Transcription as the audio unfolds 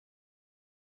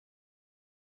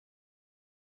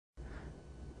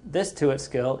This To It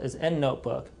skill is in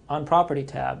Notebook on Property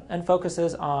tab and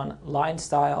focuses on line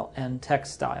style and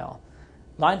text style.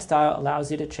 Line style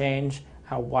allows you to change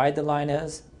how wide the line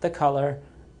is, the color,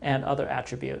 and other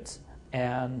attributes.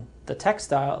 And the text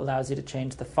style allows you to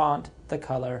change the font, the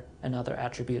color, and other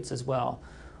attributes as well.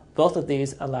 Both of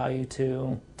these allow you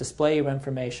to display your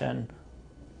information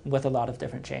with a lot of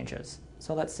different changes.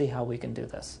 So let's see how we can do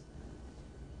this.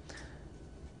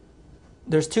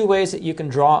 There's two ways that you can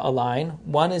draw a line.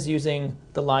 One is using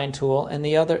the line tool, and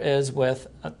the other is with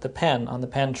the pen on the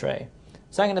pen tray.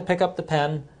 So I'm going to pick up the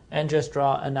pen and just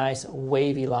draw a nice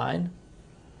wavy line.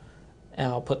 And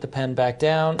I'll put the pen back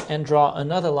down and draw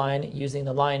another line using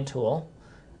the line tool.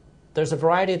 There's a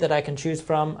variety that I can choose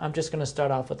from. I'm just going to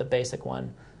start off with a basic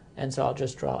one, and so I'll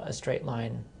just draw a straight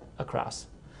line across.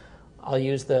 I'll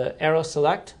use the arrow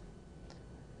select,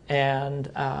 and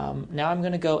now I'm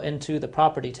going to go into the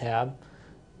Property tab,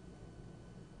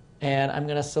 and I'm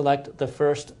going to select the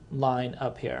first line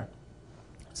up here.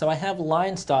 So I have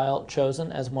line style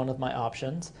chosen as one of my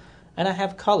options, and I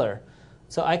have color.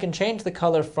 So I can change the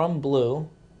color from blue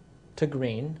to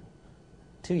green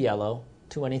to yellow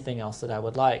to anything else that I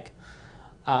would like.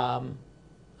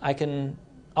 I can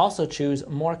also choose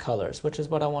more colors, which is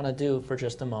what I want to do for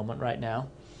just a moment right now.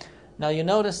 Now you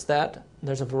notice that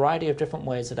there's a variety of different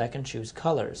ways that I can choose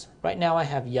colors. Right now I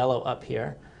have yellow up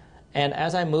here, and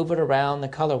as I move it around the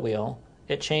color wheel,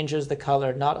 it changes the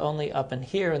color not only up in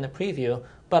here in the preview,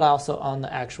 but also on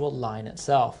the actual line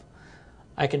itself.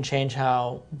 I can change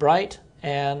how bright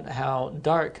and how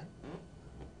dark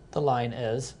the line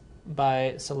is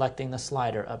by selecting the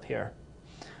slider up here.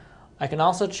 I can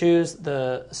also choose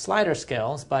the slider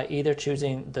scales by either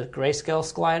choosing the grayscale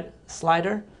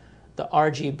slider, the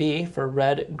RGB for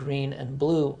red, green, and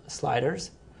blue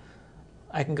sliders.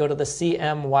 I can go to the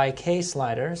CMYK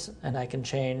sliders, and I can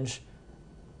change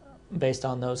based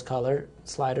on those color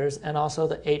sliders, and also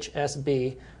the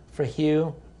HSB for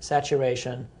hue,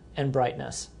 saturation, and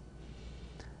brightness.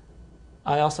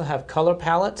 I also have color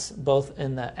palettes, both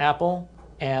in the Apple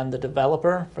and the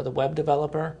developer for the web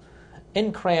developer,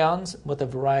 in crayons with a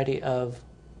variety of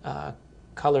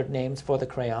colored names for the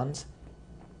crayons,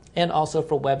 and also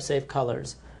for web-safe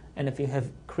colors. And if you have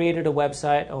created a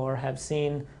website or have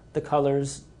seen the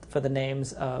colors for the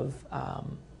names of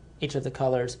each of the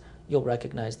colors, you'll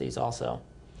recognize these also.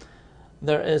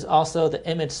 There is also the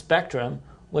image spectrum,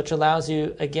 which allows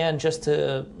you, again, just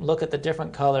to look at the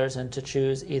different colors and to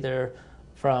choose either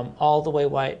from all the way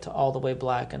white to all the way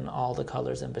black and all the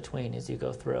colors in between as you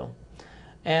go through.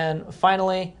 And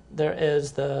finally, there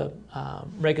is the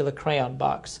regular crayon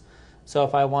box. So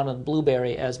if I wanted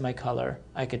blueberry as my color,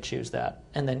 I could choose that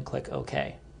and then click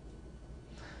OK.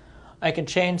 I can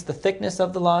change the thickness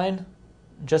of the line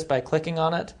just by clicking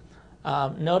on it.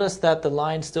 Notice that the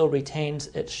line still retains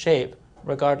its shape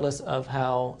regardless of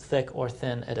how thick or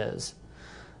thin it is.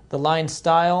 The line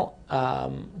style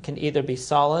can either be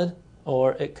solid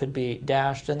or it could be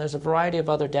dashed, and there's a variety of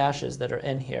other dashes that are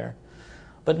in here.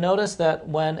 But notice that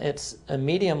when it's a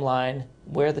medium line,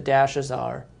 where the dashes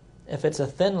are, if it's a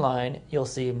thin line, you'll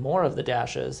see more of the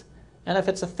dashes, and if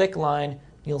it's a thick line,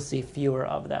 you'll see fewer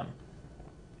of them.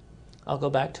 I'll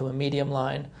go back to a medium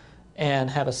line and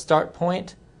have a start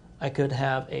point. I could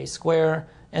have a square,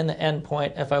 and the end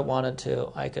point, if I wanted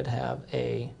to, I could have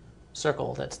a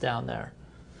circle that's down there.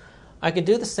 I could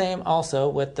do the same also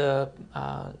with the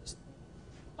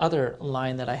other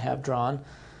line that I have drawn,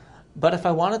 but if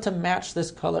I wanted to match this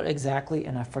color exactly,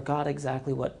 and I forgot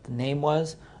exactly what the name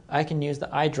was, I can use the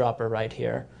eyedropper right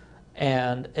here,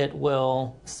 and it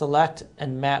will select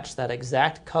and match that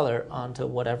exact color onto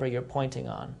whatever you're pointing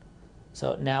on.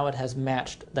 So now it has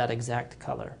matched that exact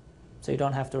color. So you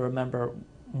don't have to remember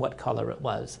what color it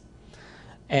was.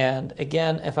 And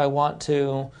again, if I want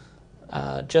to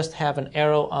just have an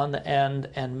arrow on the end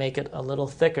and make it a little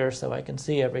thicker so I can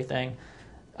see everything,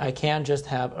 I can just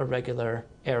have a regular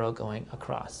arrow going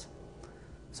across.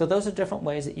 So those are different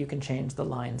ways that you can change the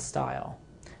line style.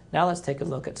 Now let's take a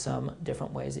look at some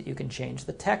different ways that you can change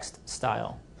the text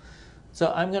style.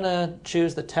 So I'm going to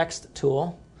choose the text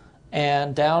tool,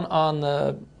 and down on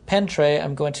the pen tray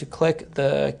I'm going to click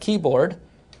the keyboard,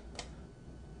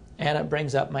 and it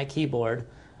brings up my keyboard.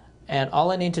 And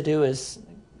all I need to do is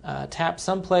tap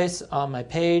someplace on my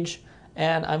page,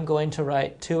 and I'm going to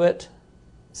write To It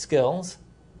Skills,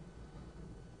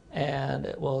 and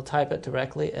it will type it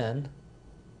directly in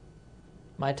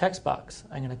my text box.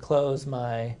 I'm going to close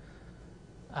my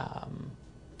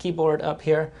keyboard up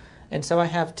here, and so I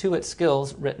have To It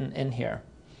Skills written in here.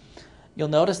 You'll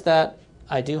notice that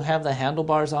I do have the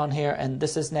handlebars on here, and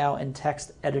this is now in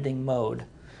text editing mode.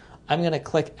 I'm going to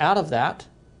click out of that,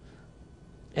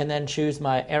 and then choose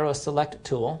my arrow select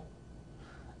tool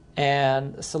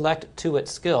and select to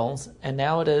its skills, and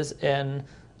now it is in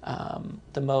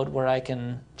the mode where I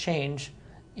can change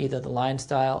either the line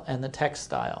style and the text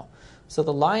style. So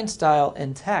the line style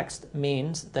in text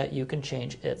means that you can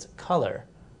change its color.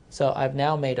 So I've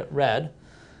now made it red.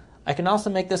 I can also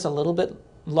make this a little bit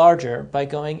larger by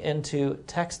going into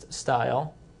text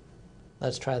style.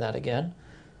 Let's try that again.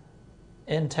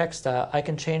 In text style, I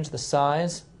can change the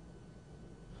size.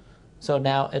 So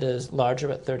now it is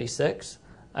larger at 36.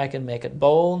 I can make it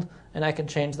bold, and I can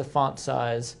change the font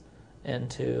size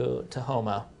into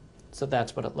Tahoma. So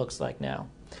that's what it looks like now.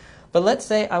 But let's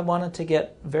say I wanted to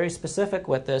get very specific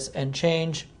with this and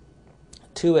change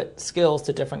to it skills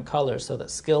to different colors so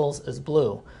that skills is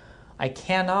blue. I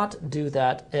cannot do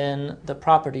that in the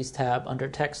Properties tab under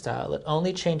Text Style. It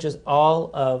only changes all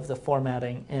of the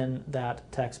formatting in that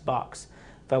text box.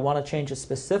 If I want to change a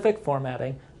specific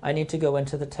formatting, I need to go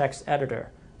into the text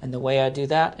editor. And the way I do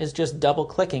that is just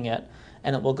double-clicking it,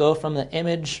 and it will go from the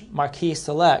image marquee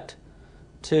select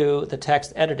to the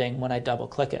text editing when I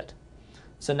double-click it.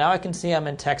 So now I can see I'm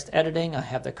in text editing. I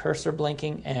have the cursor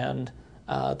blinking, and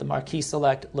the marquee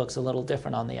select looks a little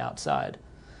different on the outside.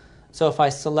 So if I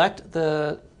select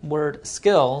the word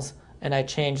skills and I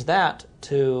change that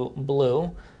to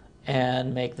blue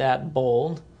and make that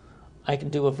bold, I can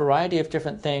do a variety of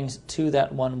different things to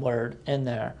that one word in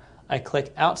there. I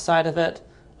click outside of it,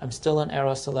 I'm still in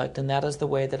arrow select, and that is the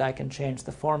way that I can change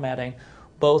the formatting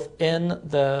both in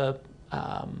the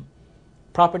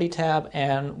Property tab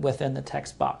and within the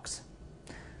text box.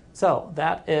 So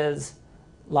that is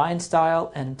line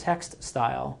style and text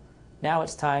style. Now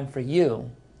it's time for you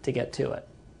to get to it.